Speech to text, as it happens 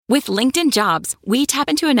With LinkedIn Jobs, we tap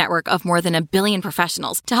into a network of more than 1 billion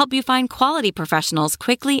professionals to help you find quality professionals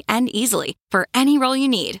quickly and easily for any role you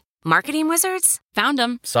need. Marketing wizards? Found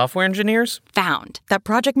them. Software engineers? Found. That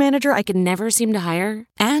project manager I could never seem to hire?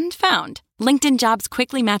 And found. LinkedIn Jobs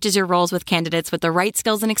quickly matches your roles with candidates with the right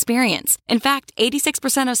skills and experience. In fact,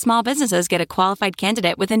 86% of small businesses get a qualified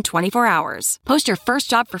candidate within 24 hours. Post your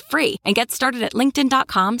first job for free and get started at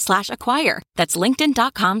linkedin.com/acquire. That's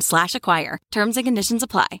linkedin.com/acquire. Terms and conditions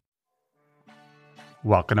apply.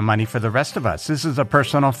 Welcome to Money for the Rest of Us. This is a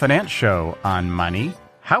personal finance show on money,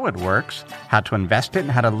 how it works, how to invest it, and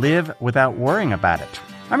how to live without worrying about it.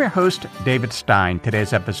 I'm your host, David Stein.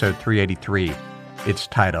 Today's episode 383. It's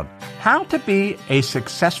titled, How to Be a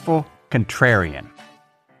Successful Contrarian.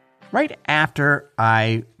 Right after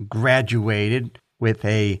I graduated with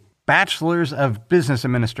a Bachelor's of Business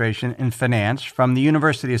Administration in Finance from the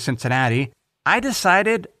University of Cincinnati, I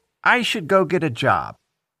decided I should go get a job.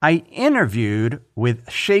 I interviewed with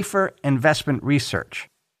Schaefer Investment Research.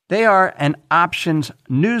 They are an options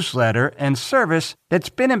newsletter and service that's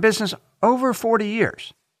been in business over 40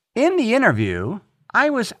 years. In the interview,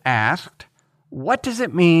 I was asked, what does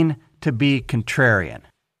it mean to be contrarian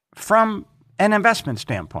from an investment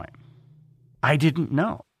standpoint? I didn't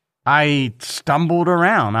know. I stumbled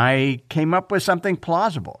around. I came up with something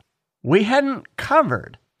plausible. We hadn't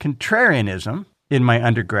covered contrarianism in my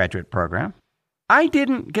undergraduate program. I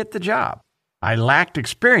didn't get the job. I lacked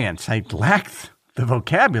experience. I lacked the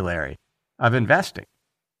vocabulary of investing.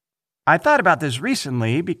 I thought about this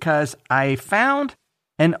recently because I found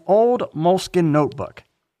an old moleskin notebook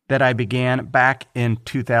that I began back in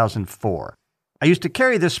 2004. I used to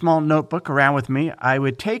carry this small notebook around with me. I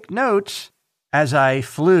would take notes as I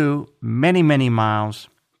flew many, many miles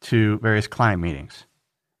to various client meetings.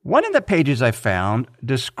 One of the pages I found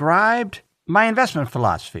described my investment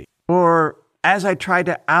philosophy, or as I tried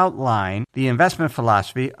to outline the investment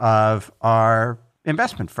philosophy of our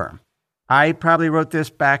investment firm. I probably wrote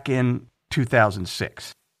this back in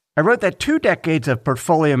 2006. I wrote that 2 decades of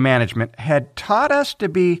portfolio management had taught us to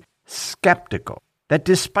be skeptical, that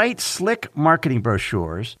despite slick marketing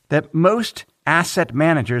brochures, that most asset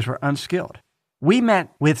managers were unskilled. We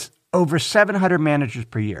met with over 700 managers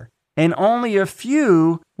per year, and only a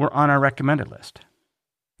few were on our recommended list.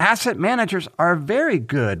 Asset managers are very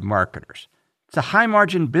good marketers. It's a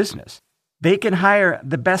high-margin business. They can hire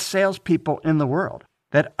the best salespeople in the world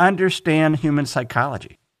that understand human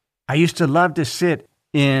psychology. I used to love to sit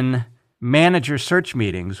in manager search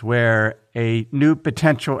meetings where a new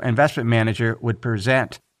potential investment manager would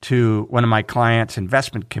present to one of my clients'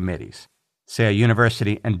 investment committees, say a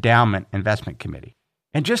university endowment investment committee,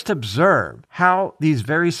 and just observe how these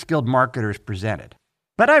very skilled marketers presented.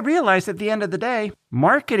 But I realized at the end of the day,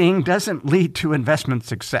 marketing doesn't lead to investment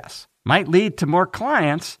success. Might lead to more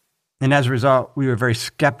clients, and as a result, we were very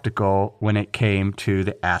skeptical when it came to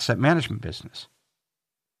the asset management business.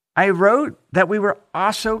 I wrote that we were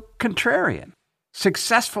also contrarian.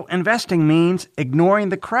 Successful investing means ignoring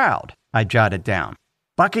the crowd, I jotted down,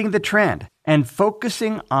 bucking the trend, and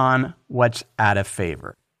focusing on what's out of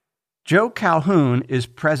favor. Joe Calhoun is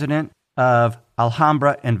president of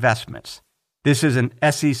Alhambra Investments. This is an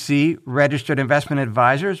SEC registered investment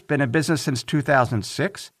advisor. It's been in business since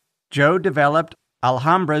 2006. Joe developed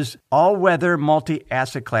Alhambra's all-weather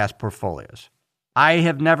multi-asset class portfolios. I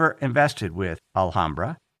have never invested with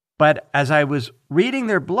Alhambra, but as I was reading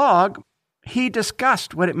their blog, he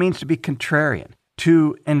discussed what it means to be contrarian,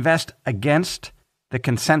 to invest against the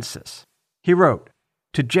consensus. He wrote,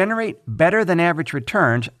 to generate better than average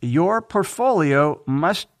returns, your portfolio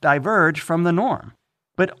must diverge from the norm,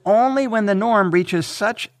 but only when the norm reaches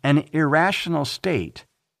such an irrational state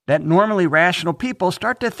that normally rational people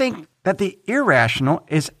start to think that the irrational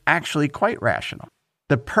is actually quite rational.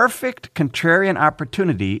 The perfect contrarian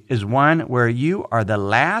opportunity is one where you are the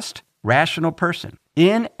last rational person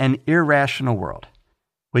in an irrational world,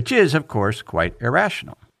 which is, of course, quite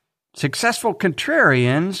irrational. Successful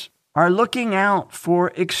contrarians are looking out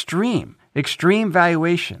for extreme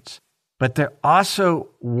valuations, but they also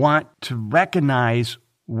want to recognize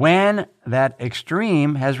when that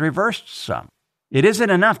extreme has reversed some. It isn't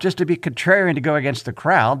enough just to be contrarian to go against the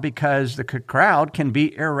crowd, because the crowd can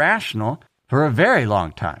be irrational for a very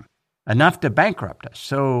long time, enough to bankrupt us.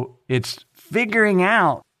 So it's figuring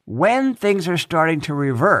out when things are starting to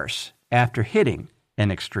reverse after hitting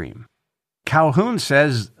an extreme. Calhoun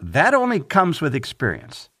says that only comes with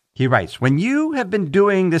experience. He writes, when you have been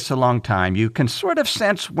doing this a long time, you can sort of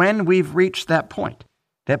sense when we've reached that point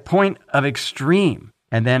of extreme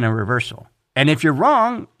and then a reversal. And if you're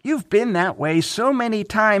wrong, you've been that way so many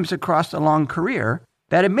times across a long career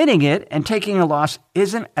that admitting it and taking a loss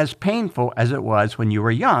isn't as painful as it was when you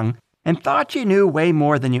were young and thought you knew way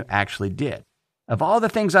more than you actually did. Of all the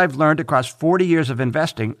things I've learned across 40 years of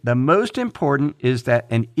investing, the most important is that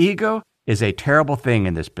an ego is a terrible thing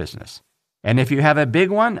in this business. And if you have a big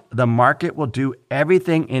one, the market will do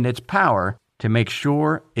everything in its power to make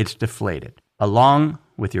sure it's deflated, along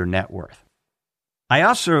with your net worth. I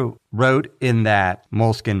also wrote in that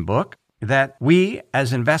Moleskine book that we,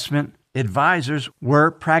 as investment advisors,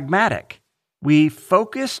 were pragmatic. We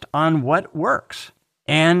focused on what works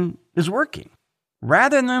and is working,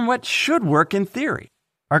 rather than what should work in theory.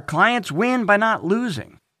 Our clients win by not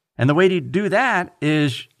losing. And the way to do that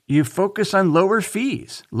is you focus on lower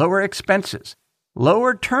fees, lower expenses,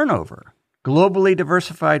 lower turnover, globally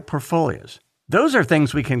diversified portfolios. Those are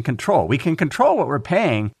things we can control. We can control what we're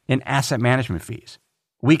paying in asset management fees.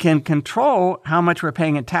 We can control how much we're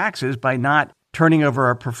paying in taxes by not turning over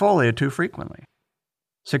our portfolio too frequently.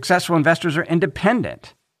 Successful investors are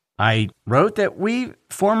independent. I wrote that we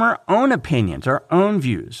form our own opinions, our own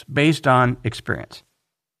views based on experience.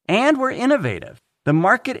 And we're innovative. The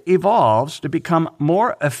market evolves to become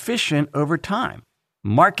more efficient over time.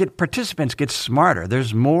 Market participants get smarter.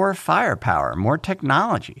 There's more firepower, more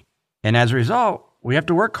technology. And as a result, we have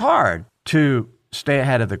to work hard to stay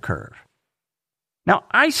ahead of the curve. Now,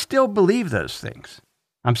 I still believe those things.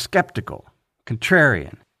 I'm skeptical,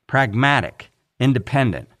 contrarian, pragmatic,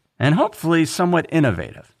 independent, and hopefully somewhat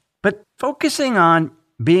innovative. But focusing on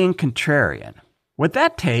being contrarian, what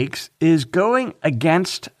that takes is going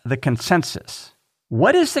against the consensus.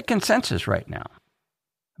 What is the consensus right now?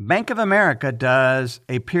 Bank of America does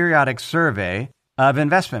a periodic survey of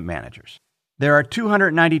investment managers. There are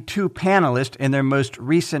 292 panelists in their most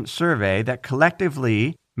recent survey that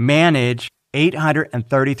collectively manage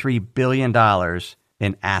 $833 billion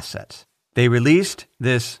in assets. They released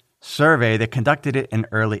this survey. They conducted it in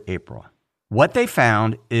early April. What they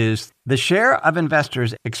found is the share of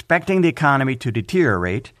investors expecting the economy to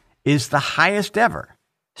deteriorate is the highest ever.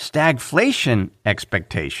 Stagflation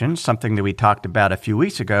expectation, something that we talked about a few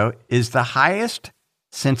weeks ago, is the highest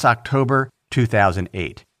since October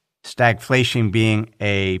 2008. Stagflation being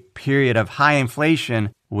a period of high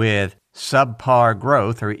inflation with subpar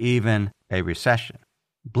growth or even a recession.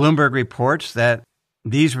 Bloomberg reports that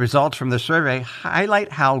these results from the survey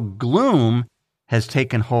highlight how gloom has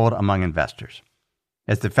taken hold among investors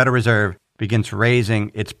as the Federal Reserve begins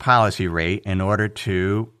raising its policy rate in order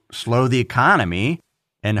to slow the economy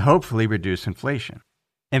and hopefully reduce inflation.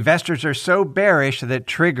 Investors are so bearish that it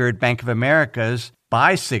triggered Bank of America's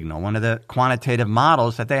buy signal, one of the quantitative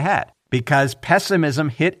models that they had, because pessimism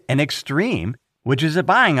hit an extreme, which is a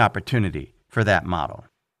buying opportunity for that model.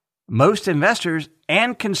 Most investors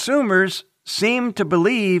and consumers seem to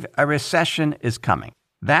believe a recession is coming.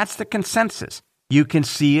 That's the consensus. You can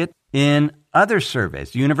see it in other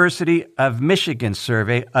surveys. The University of Michigan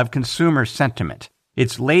survey of consumer sentiment.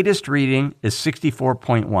 Its latest reading is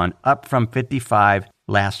 64.1, up from 55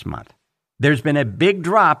 last month. There's been a big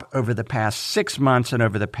drop over the past 6 months and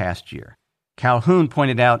over the past year. Calhoun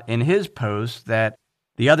pointed out in his post that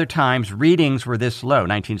the other times readings were this low,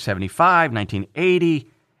 1975, 1980,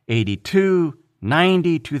 82,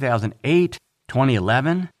 90, 2008,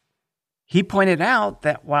 2011. He pointed out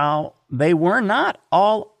that while they were not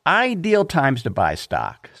all ideal times to buy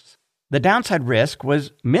stocks, the downside risk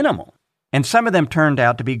was minimal, and some of them turned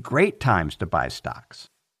out to be great times to buy stocks.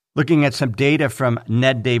 Looking at some data from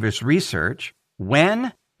Ned Davis Research,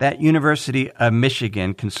 when that University of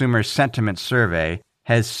Michigan Consumer Sentiment Survey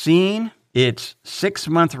has seen its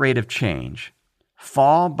 6-month rate of change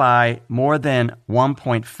fall by more than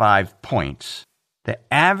 1.5 points, the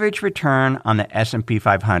average return on the S&P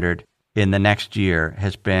 500 in the next year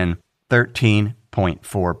has been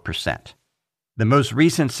 13.4%. The most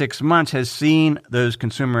recent 6 months has seen those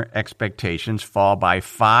consumer expectations fall by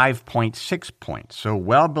 5.6 points, so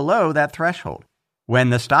well below that threshold, when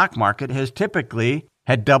the stock market has typically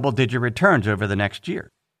had double-digit returns over the next year.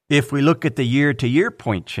 If we look at the year-to-year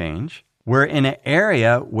point change, we're in an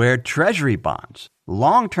area where Treasury bonds,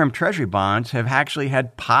 long-term Treasury bonds, have actually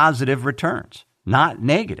had positive returns, not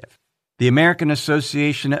negative. The American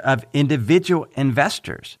Association of Individual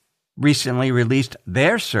Investors recently released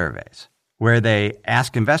their surveys where they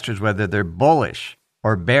ask investors whether they're bullish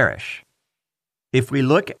or bearish. If we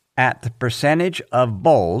look at the percentage of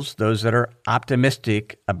bulls, those that are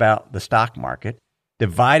optimistic about the stock market,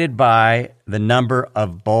 divided by the number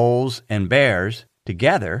of bulls and bears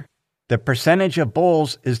together, the percentage of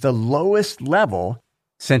bulls is the lowest level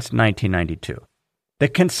since 1992. The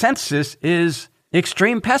consensus is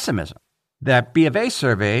extreme pessimism. That B of A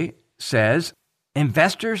survey says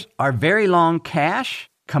Investors are very long cash,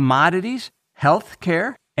 commodities,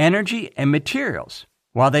 healthcare, energy, and materials,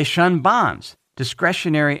 while they shun bonds,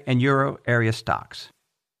 discretionary, and euro area stocks.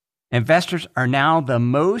 Investors are now the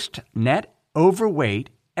most net overweight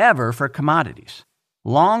ever for commodities.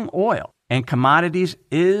 Long oil and commodities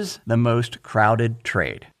is the most crowded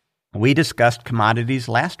trade. We discussed commodities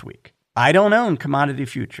last week. I don't own commodity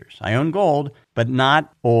futures. I own gold, but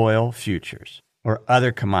not oil futures or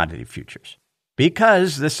other commodity futures.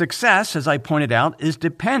 Because the success, as I pointed out, is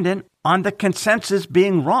dependent on the consensus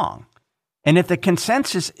being wrong. And if the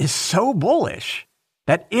consensus is so bullish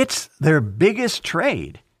that it's their biggest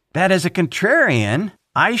trade, that as a contrarian,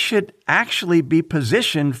 I should actually be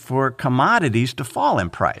positioned for commodities to fall in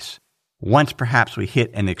price once perhaps we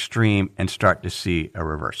hit an extreme and start to see a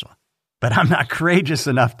reversal. But I'm not courageous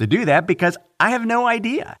enough to do that because I have no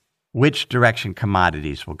idea which direction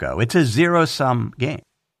commodities will go. It's a zero-sum game.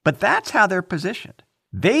 But that's how they're positioned.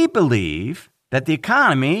 They believe that the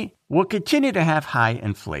economy will continue to have high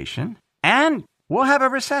inflation and we'll have a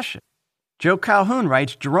recession. Joe Calhoun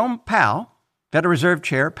writes, Jerome Powell, Federal Reserve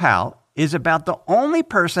Chair Powell, is about the only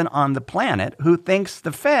person on the planet who thinks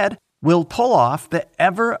the Fed will pull off the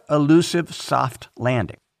ever-elusive soft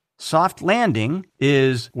landing. Soft landing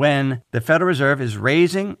is when the Federal Reserve is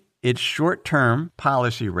raising its short-term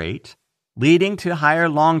policy rate, leading to higher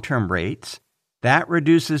long-term rates. That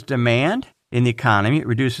reduces demand in the economy, it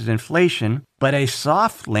reduces inflation, but a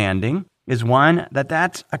soft landing is one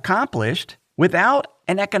that's accomplished without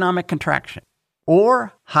an economic contraction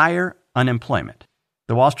or higher unemployment.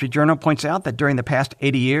 The Wall Street Journal points out that during the past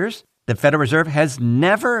 80 years, the Federal Reserve has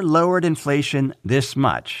never lowered inflation this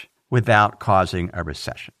much without causing a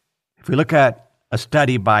recession. If we look at a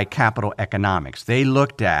study by Capital Economics, they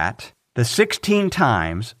looked at the 16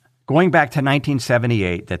 times going back to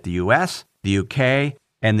 1978 that the U.S., the UK,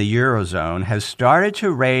 and the Eurozone has started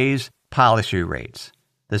to raise policy rates,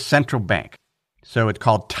 the central bank. So it's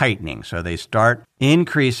called tightening. So they start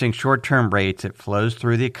increasing short-term rates. It flows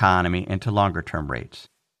through the economy into longer-term rates.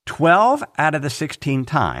 12 out of the 16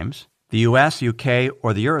 times, the U.S., UK,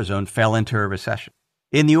 or the Eurozone fell into a recession.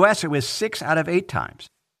 In the U.S., it was 6 out of 8 times.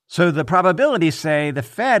 So the probabilities say the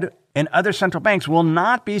Fed and other central banks will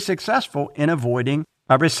not be successful in avoiding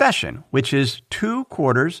a recession, which is 2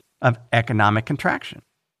 quarters of economic contraction.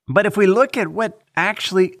 But if we look at what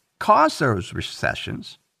actually caused those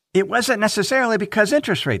recessions, it wasn't necessarily because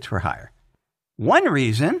interest rates were higher. One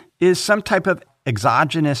reason is some type of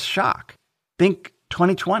exogenous shock. Think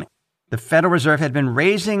 2020. The Federal Reserve had been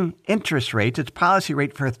raising interest rates, its policy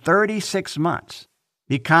rate, for 36 months.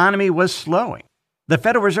 The economy was slowing. The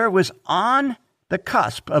Federal Reserve was on the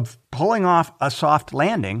cusp of pulling off a soft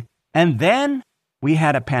landing, and then we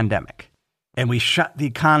had a pandemic. And we shut the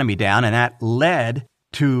economy down, and that led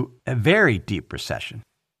to a very deep recession.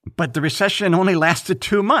 But the recession only lasted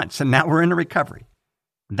 2 months, and now we're in a recovery.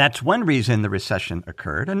 That's one reason the recession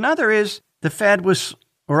occurred. Another is the Fed was,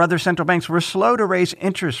 or other central banks were slow to raise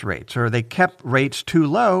interest rates, or they kept rates too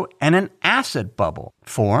low, and an asset bubble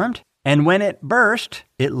formed. And when it burst,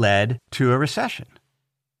 it led to a recession.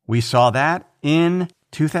 We saw that in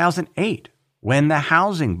 2008 when the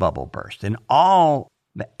housing bubble burst and all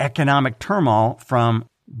the economic turmoil from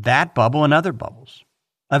that bubble and other bubbles.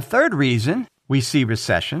 A third reason we see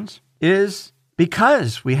recessions is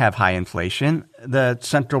because we have high inflation, the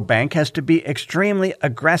central bank has to be extremely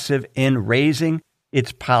aggressive in raising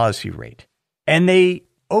its policy rate. And they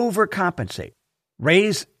overcompensate,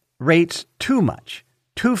 raise rates too much,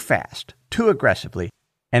 too fast, too aggressively,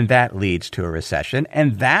 and that leads to a recession.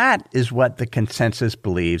 And that is what the consensus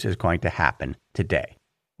believes is going to happen today.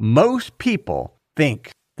 Most people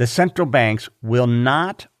think the central banks will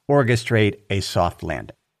not orchestrate a soft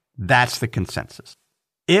landing. That's the consensus.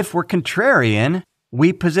 If we're contrarian,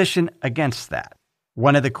 we position against that.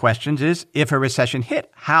 One of the questions is, if a recession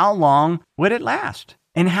hit, how long would it last?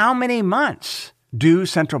 And how many months do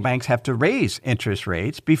central banks have to raise interest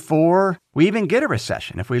rates before we even get a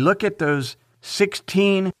recession? If we look at those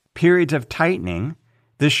 16 periods of tightening,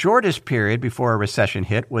 the shortest period before a recession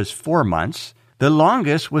hit was 4 months. The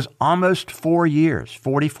longest was almost 4 years,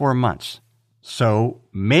 44 months. So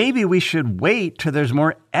maybe we should wait till there's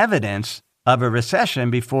more evidence of a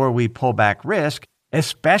recession before we pull back risk,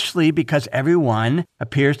 especially because everyone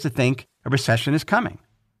appears to think a recession is coming.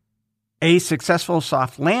 A successful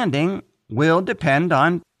soft landing will depend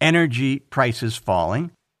on energy prices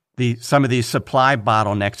falling, some of these supply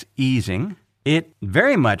bottlenecks easing. It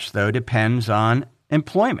very much, though, depends on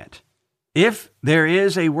employment. If there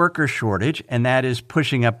is a worker shortage, and that is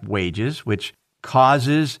pushing up wages, which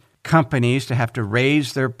causes companies to have to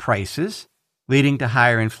raise their prices, leading to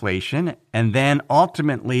higher inflation, and then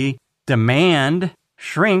ultimately demand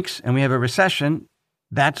shrinks and we have a recession,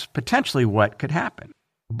 that's potentially what could happen.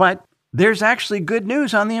 But there's actually good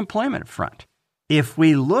news on the employment front. If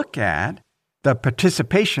we look at the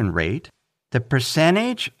participation rate, the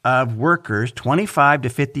percentage of workers 25 to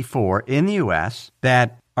 54 in the U.S.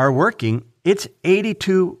 that are working, it's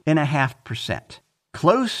 82.5%,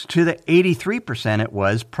 close to the 83% it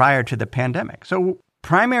was prior to the pandemic. So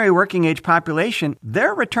primary working age population,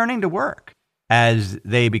 they're returning to work as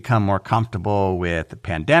they become more comfortable with the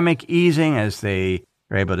pandemic easing, as they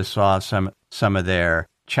are able to solve some of their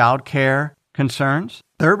childcare concerns.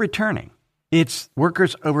 They're returning. It's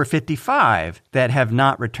workers over 55 that have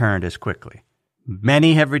not returned as quickly.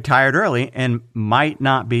 Many have retired early and might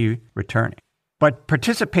not be returning. But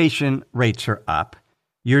participation rates are up.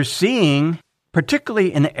 You're seeing,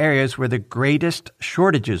 particularly in the areas where the greatest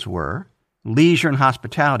shortages were, leisure and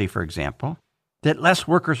hospitality, for example, that less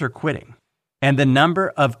workers are quitting. And the number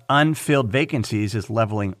of unfilled vacancies is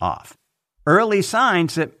leveling off. Early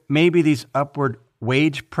signs that maybe these upward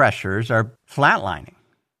wage pressures are flatlining.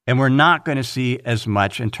 And we're not going to see as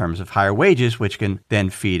much in terms of higher wages, which can then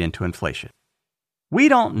feed into inflation. We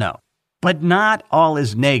don't know, but not all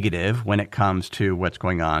is negative when it comes to what's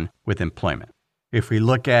going on with employment. If we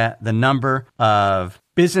look at the number of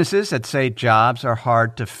businesses that say jobs are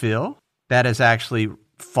hard to fill, that has actually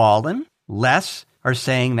fallen. Less are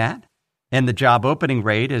saying that, and the job opening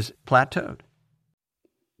rate is plateaued.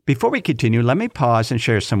 Before we continue, let me pause and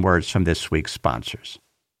share some words from this week's sponsors.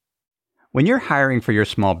 When you're hiring for your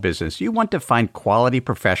small business, you want to find quality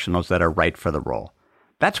professionals that are right for the role.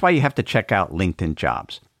 That's why you have to check out LinkedIn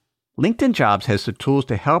Jobs. LinkedIn Jobs has the tools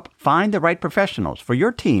to help find the right professionals for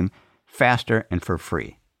your team faster and for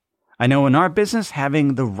free. I know in our business,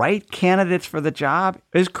 having the right candidates for the job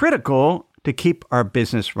is critical to keep our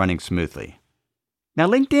business running smoothly. Now,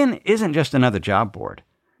 LinkedIn isn't just another job board.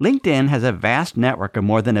 LinkedIn has a vast network of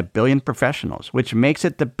more than 1 billion professionals, which makes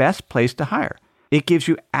it the best place to hire. It gives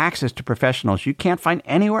you access to professionals you can't find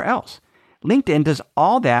anywhere else. LinkedIn does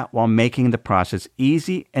all that while making the process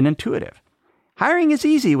easy and intuitive. Hiring is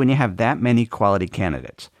easy when you have that many quality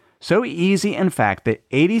candidates. So easy, in fact, that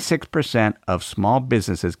 86% of small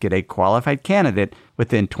businesses get a qualified candidate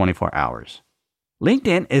within 24 hours.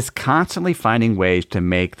 LinkedIn is constantly finding ways to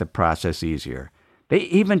make the process easier. They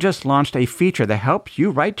even just launched a feature that helps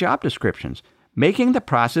you write job descriptions, making the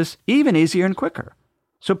process even easier and quicker.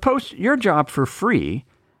 So post your job for free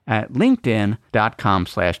at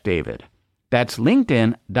linkedin.com/David. That's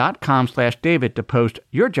linkedin.com/David to post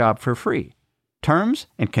your job for free. Terms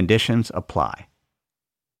and conditions apply.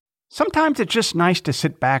 Sometimes it's just nice to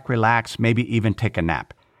sit back, relax, maybe even take a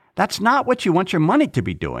nap. That's not what you want your money to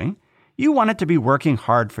be doing. You want it to be working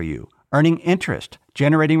hard for you, earning interest,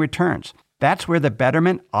 generating returns. That's where the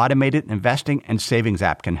Betterment Automated Investing and Savings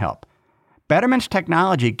app can help. Betterment's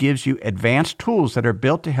technology gives you advanced tools that are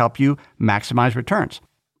built to help you maximize returns.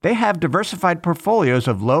 They have diversified portfolios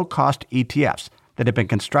of low-cost ETFs that have been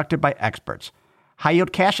constructed by experts,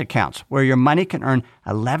 high-yield cash accounts where your money can earn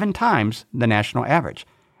 11 times the national average,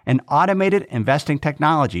 and automated investing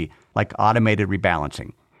technology like automated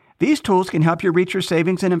rebalancing. These tools can help you reach your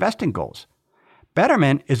savings and investing goals.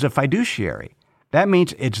 Betterment is a fiduciary. That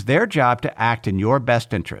means it's their job to act in your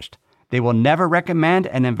best interest. They will never recommend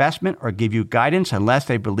an investment or give you guidance unless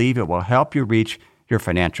they believe it will help you reach your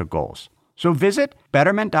financial goals. So visit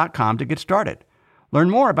Betterment.com to get started. Learn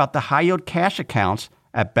more about the high-yield cash accounts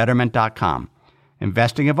at Betterment.com.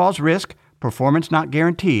 Investing involves risk, performance not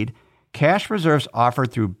guaranteed. Cash reserves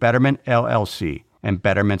offered through Betterment LLC and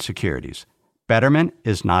Betterment Securities. Betterment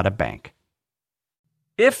is not a bank.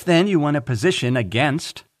 If then you want to position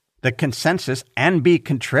against the consensus and be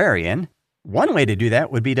contrarian, one way to do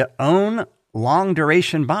that would be to own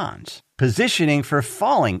long-duration bonds, positioning for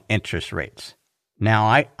falling interest rates. Now,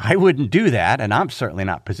 I wouldn't do that, and I'm certainly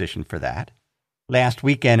not positioned for that. Last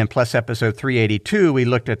weekend in Plus Episode 382, we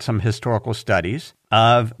looked at some historical studies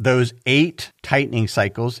of those 8 tightening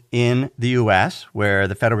cycles in the U.S. where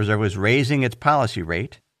the Federal Reserve was raising its policy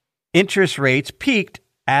rate. Interest rates peaked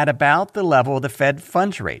at about the level of the Fed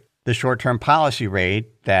funds rate, the short-term policy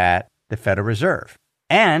rate that the Federal Reserve.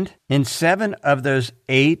 And in 7 of those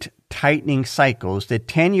 8 tightening cycles, the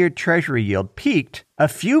 10-year Treasury yield peaked a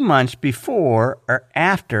few months before or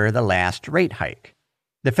after the last rate hike.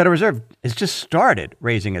 The Federal Reserve has just started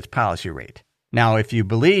raising its policy rate. Now, if you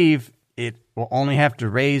believe it will only have to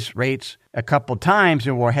raise rates a couple times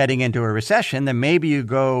and we're heading into a recession, then maybe you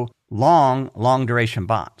go long-duration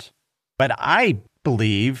bonds. But I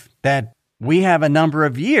believe that we have a number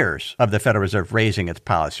of years of the Federal Reserve raising its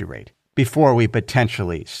policy rate before we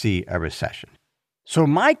potentially see a recession. So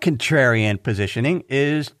my contrarian positioning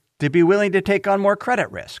is to be willing to take on more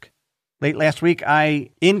credit risk. Late last week,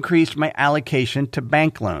 I increased my allocation to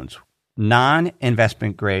bank loans,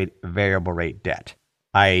 non-investment grade variable rate debt.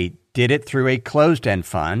 I did it through a closed-end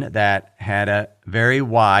fund that had a very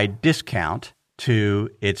wide discount to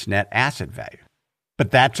its net asset value.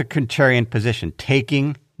 But that's a contrarian position,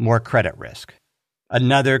 taking more credit risk.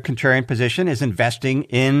 Another contrarian position is investing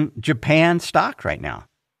in Japan stock right now.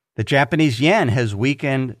 The Japanese yen has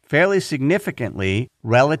weakened fairly significantly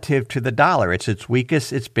relative to the dollar. It's its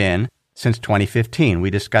weakest it's been since 2015. We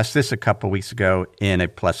discussed this a couple weeks ago in a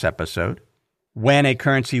Plus episode. When a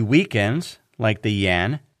currency weakens, like the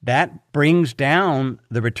yen, that brings down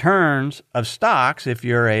the returns of stocks if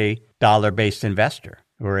you're a dollar-based investor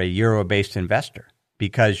or a euro-based investor,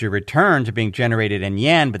 because your returns are being generated in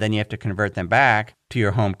yen, but then you have to convert them back to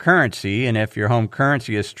your home currency. And if your home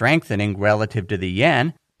currency is strengthening relative to the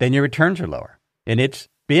yen, then your returns are lower. And it's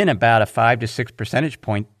been about a 5 to 6 percentage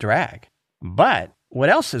point drag. But what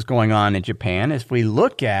else is going on in Japan is if we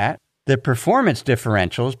look at the performance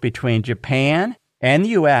differentials between Japan and the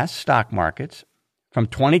U.S. stock markets from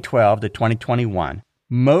 2012 to 2021,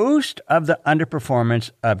 most of the underperformance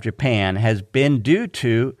of Japan has been due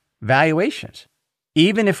to valuations.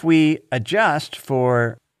 Even if we adjust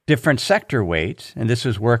for different sector weights, and this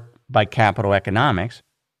is work by Capital Economics,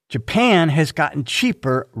 Japan has gotten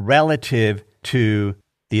cheaper relative to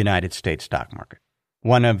the United States stock market.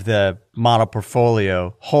 One of the model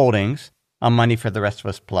portfolio holdings on Money for the Rest of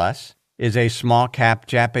Us Plus is a small cap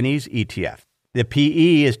Japanese ETF. The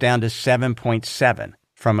PE is down to 7.7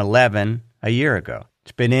 from 11 a year ago.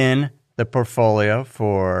 It's been in the portfolio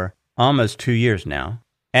for almost 2 years now.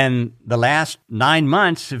 And the last 9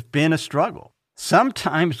 months have been a struggle.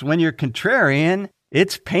 Sometimes when you're contrarian,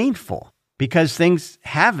 it's painful because things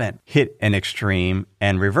haven't hit an extreme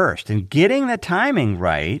and reversed. And getting the timing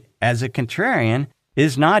right as a contrarian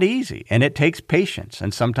is not easy, and it takes patience.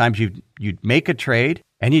 And sometimes you make a trade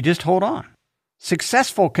and you just hold on.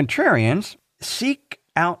 Successful contrarians seek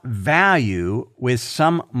out value with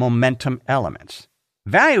some momentum elements.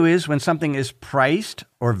 Value is when something is priced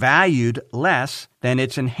or valued less than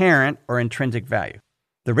its inherent or intrinsic value.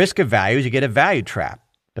 The risk of value is you get a value trap.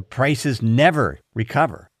 The prices never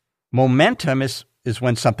recover. Momentum is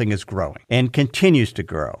when something is growing and continues to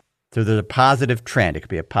grow. So there's a positive trend. It could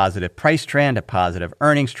be a positive price trend, a positive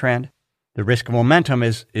earnings trend. The risk of momentum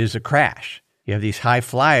is a crash. You have these high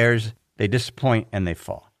flyers, they disappoint and they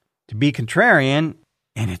fall. To be contrarian,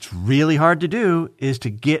 and it's really hard to do, is to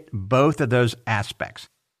get both of those aspects.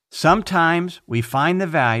 Sometimes we find the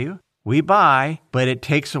value, we buy, but it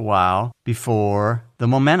takes a while before the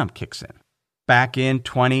momentum kicks in. Back in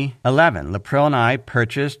 2011, Lapril and I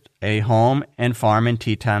purchased a home and farm in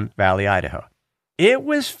Teton Valley, Idaho. It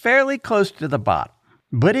was fairly close to the bottom,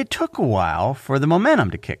 but it took a while for the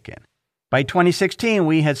momentum to kick in. By 2016,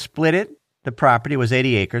 we had split it. The property was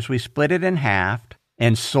 80 acres. We split it in half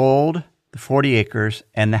and sold the 40 acres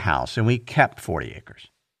and the house, and we kept 40 acres.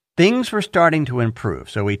 Things were starting to improve,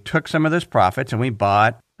 so we took some of those profits and we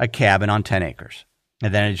bought a cabin on 10 acres.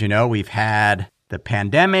 And then, as you know, we've had the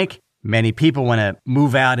pandemic. Many people want to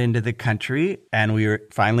move out into the country, and we were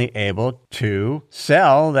finally able to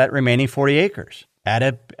sell that remaining 40 acres at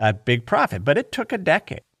a big profit. But it took a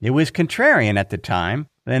decade. It was contrarian at the time,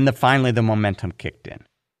 then finally the momentum kicked in.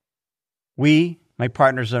 We, my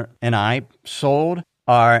partners and I, sold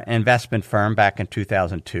our investment firm back in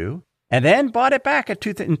 2002, and then bought it back in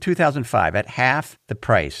 2005 at half the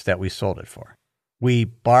price that we sold it for. We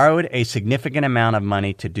borrowed a significant amount of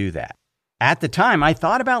money to do that. At the time, I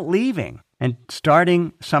thought about leaving and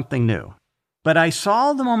starting something new. But I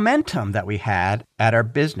saw the momentum that we had at our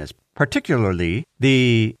business, particularly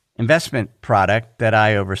the investment product that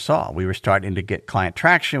I oversaw. We were starting to get client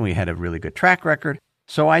traction. We had a really good track record.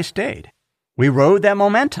 So I stayed. We rode that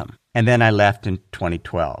momentum. And then I left in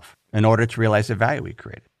 2012 in order to realize the value we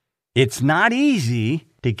created. It's not easy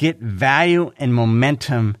to get value and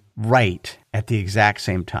momentum right at the exact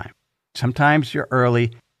same time. Sometimes you're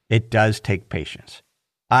early. It does take patience.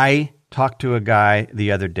 I talked to a guy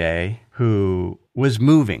the other day who was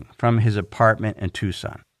moving from his apartment in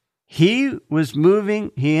Tucson. He was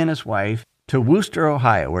moving, he and his wife, to Wooster,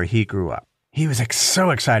 Ohio, where he grew up. He was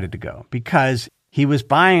so excited to go because he was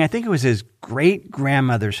buying, I think it was his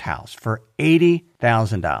great-grandmother's house for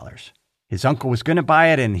 $80,000. His uncle was going to buy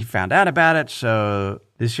it, and he found out about it, so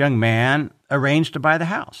this young man arranged to buy the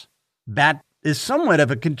house. That is somewhat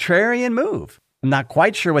of a contrarian move. I'm not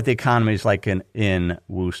quite sure what the economy is like in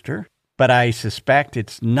Wooster, but I suspect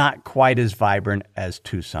it's not quite as vibrant as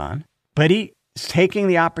Tucson. But he's taking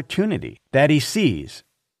the opportunity that he sees.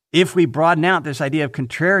 if we broaden out this idea of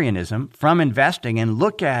contrarianism from investing and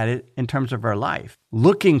look at it in terms of our life,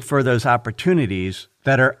 looking for those opportunities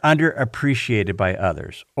that are underappreciated by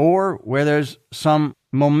others or where there's some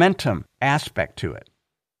momentum aspect to it.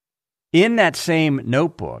 In that same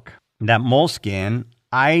notebook, that moleskin,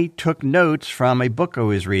 I took notes from a book I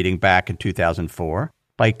was reading back in 2004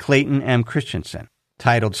 by Clayton M. Christensen,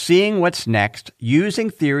 titled Seeing What's Next, Using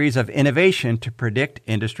Theories of Innovation to Predict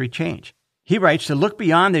Industry Change. He writes to look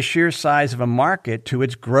beyond the sheer size of a market to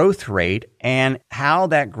its growth rate and how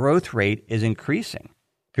that growth rate is increasing.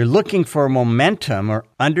 If you're looking for momentum or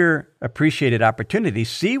underappreciated opportunities,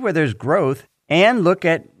 see where there's growth and look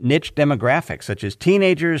at niche demographics such as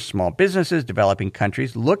teenagers, small businesses, developing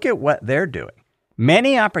countries. Look at what they're doing.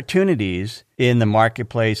 Many opportunities in the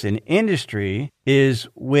marketplace and industry is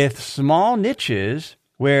with small niches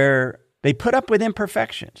where they put up with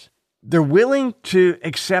imperfections. They're willing to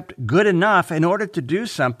accept good enough in order to do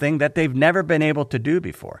something that they've never been able to do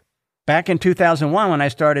before. Back in 2001,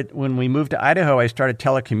 when we moved to Idaho, I started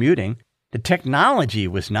telecommuting. The technology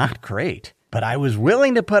was not great, but I was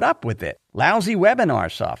willing to put up with it. Lousy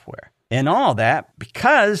webinar software and all that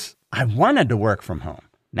because I wanted to work from home.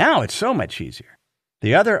 Now it's so much easier.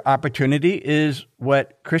 The other opportunity is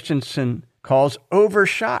what Christensen calls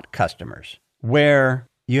overshot customers, where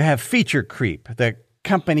you have feature creep. The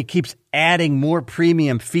company keeps adding more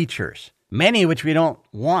premium features, many of which we don't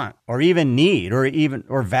want or even need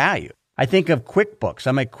or value. I think of QuickBooks.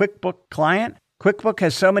 I'm a QuickBook client. QuickBook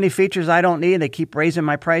has so many features I don't need. They keep raising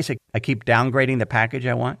my price. I keep downgrading the package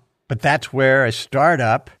I want. But that's where a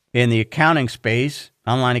startup in the accounting space,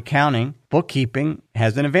 online accounting, bookkeeping,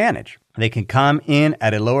 has an advantage. They can come in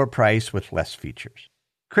at a lower price with less features.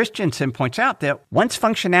 Christensen points out that once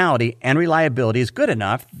functionality and reliability is good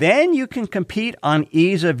enough, then you can compete on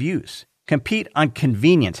ease of use, compete on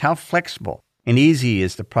convenience. How flexible and easy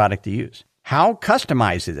is the product to use? How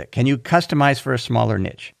customized is it? Can you customize for a smaller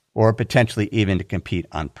niche or potentially even to compete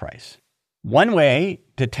on price? One way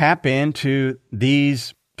to tap into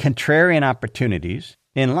these contrarian opportunities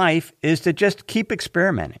in life is to just keep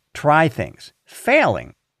experimenting, try things,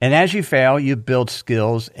 failing. And as you fail, you build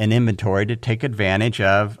skills and inventory to take advantage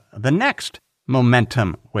of the next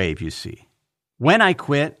momentum wave you see. When I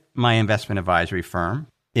quit my investment advisory firm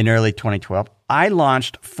in early 2012, I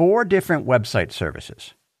launched 4 different website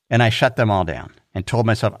services, and I shut them all down and told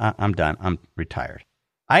myself, I'm done, I'm retired.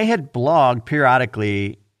 I had blogged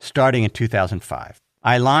periodically starting in 2005.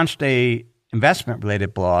 I launched a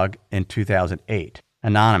investment-related blog in 2008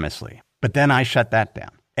 anonymously, but then I shut that down.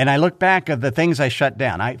 And I look back at the things I shut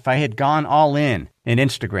down. If I had gone all in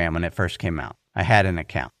Instagram when it first came out, I had an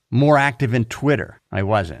account. More active in Twitter, I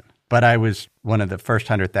wasn't. But I was one of the first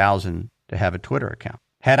 100,000 to have a Twitter account.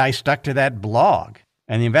 Had I stuck to that blog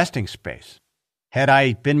and the investing space, had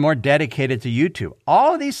I been more dedicated to YouTube,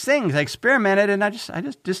 all of these things I experimented and I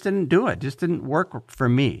just didn't do it. Just didn't work for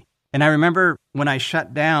me. And I remember when I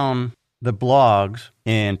shut down the blogs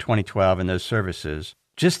in 2012 and those services,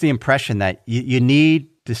 just the impression that you need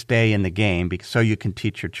to stay in the game so you can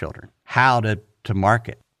teach your children how to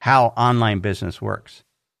market, how online business works.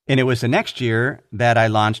 And it was the next year that I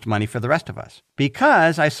launched Money for the Rest of Us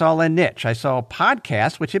because I saw a niche. I saw a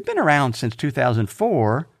podcast, which had been around since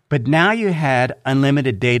 2004, but now you had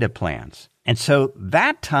unlimited data plans. And so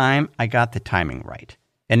that time I got the timing right.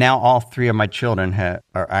 And now all 3 of my children are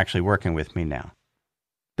actually working with me now.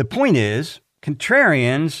 The point is,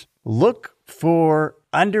 contrarians look for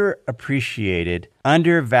underappreciated,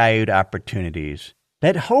 undervalued opportunities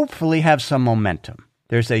that hopefully have some momentum.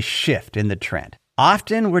 There's a shift in the trend.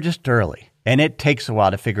 Often we're just early, and it takes a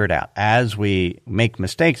while to figure it out as we make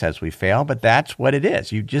mistakes, as we fail, but that's what it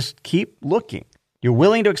is. You just keep looking. You're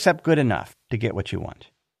willing to accept good enough to get what you want.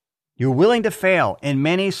 You're willing to fail in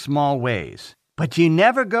many small ways, but you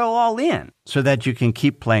never go all in so that you can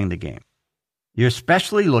keep playing the game. You're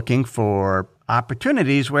especially looking for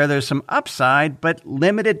opportunities where there's some upside but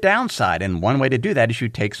limited downside. And one way to do that is you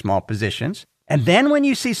take small positions. And then when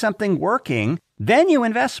you see something working, then you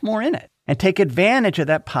invest more in it and take advantage of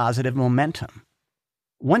that positive momentum.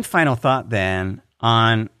 One final thought then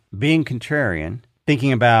on being contrarian,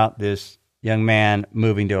 thinking about this young man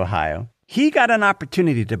moving to Ohio. He got an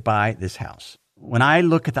opportunity to buy this house. When I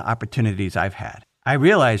look at the opportunities I've had, I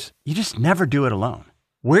realize you just never do it alone.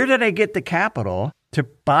 Where did I get the capital to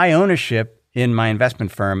buy ownership in my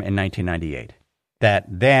investment firm in 1998 that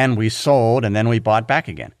then we sold and then we bought back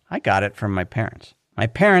again? I got it from my parents. My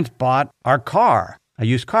parents bought our car, a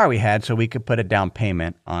used car we had, so we could put a down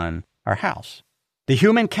payment on our house. The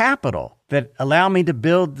human capital that allowed me to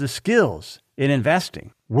build the skills in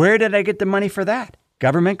investing. Where did I get the money for that?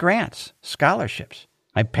 Government grants, scholarships.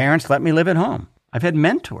 My parents let me live at home. I've had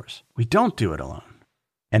mentors. We don't do it alone.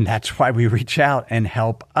 And that's why we reach out and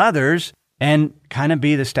help others and kind of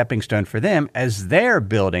be the stepping stone for them as they're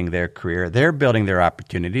building their career, they're building their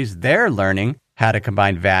opportunities, they're learning how to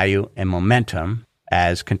combine value and momentum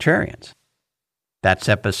as contrarians. That's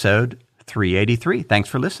episode 383. Thanks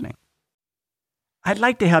for listening. I'd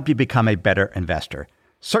like to help you become a better investor.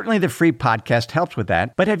 Certainly the free podcast helps with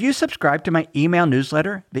that, but have you subscribed to my email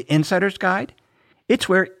newsletter, The Insider's Guide? It's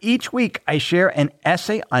where each week I share an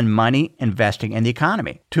essay on money, investing, and the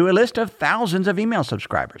economy to a list of thousands of email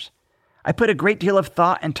subscribers. I put a great deal of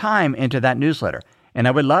thought and time into that newsletter, and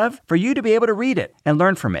I would love for you to be able to read it and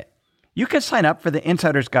learn from it. You can sign up for the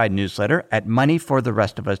Insider's Guide newsletter at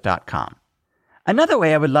moneyfortherestofus.com. Another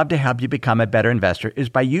way I would love to help you become a better investor is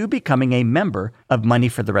by you becoming a member of Money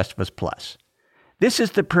for the Rest of Us Plus. This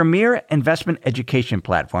is the premier investment education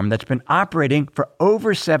platform that's been operating for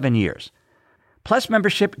over 7 years. Plus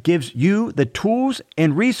membership gives you the tools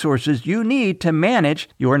and resources you need to manage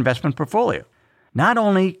your investment portfolio. Not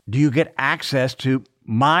only do you get access to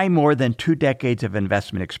my more than 2 decades of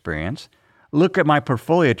investment experience, look at my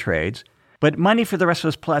portfolio trades, but Money for the Rest of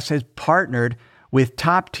Us Plus has partnered with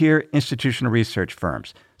top-tier institutional research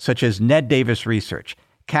firms such as Ned Davis Research,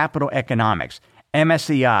 Capital Economics,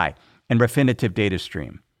 MSCI, and Refinitiv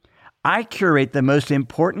DataStream. I curate the most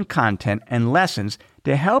important content and lessons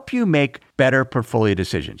to help you make better portfolio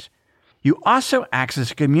decisions. You also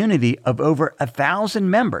access a community of over 1,000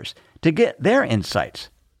 members to get their insights.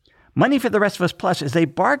 Money for the Rest of Us Plus is a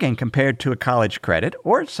bargain compared to a college credit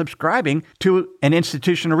or subscribing to an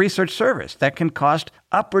institutional research service that can cost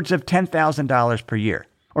upwards of $10,000 per year,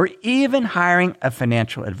 or even hiring a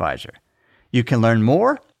financial advisor. You can learn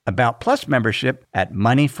more about Plus membership at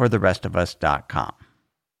moneyfortherestofus.com.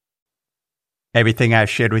 Everything I've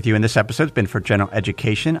shared with you in this episode has been for general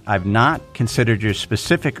education. I've not considered your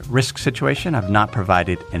specific risk situation. I've not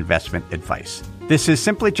provided investment advice. This is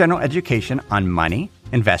simply general education on money,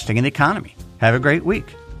 investing, and the economy. Have a great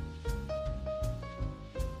week.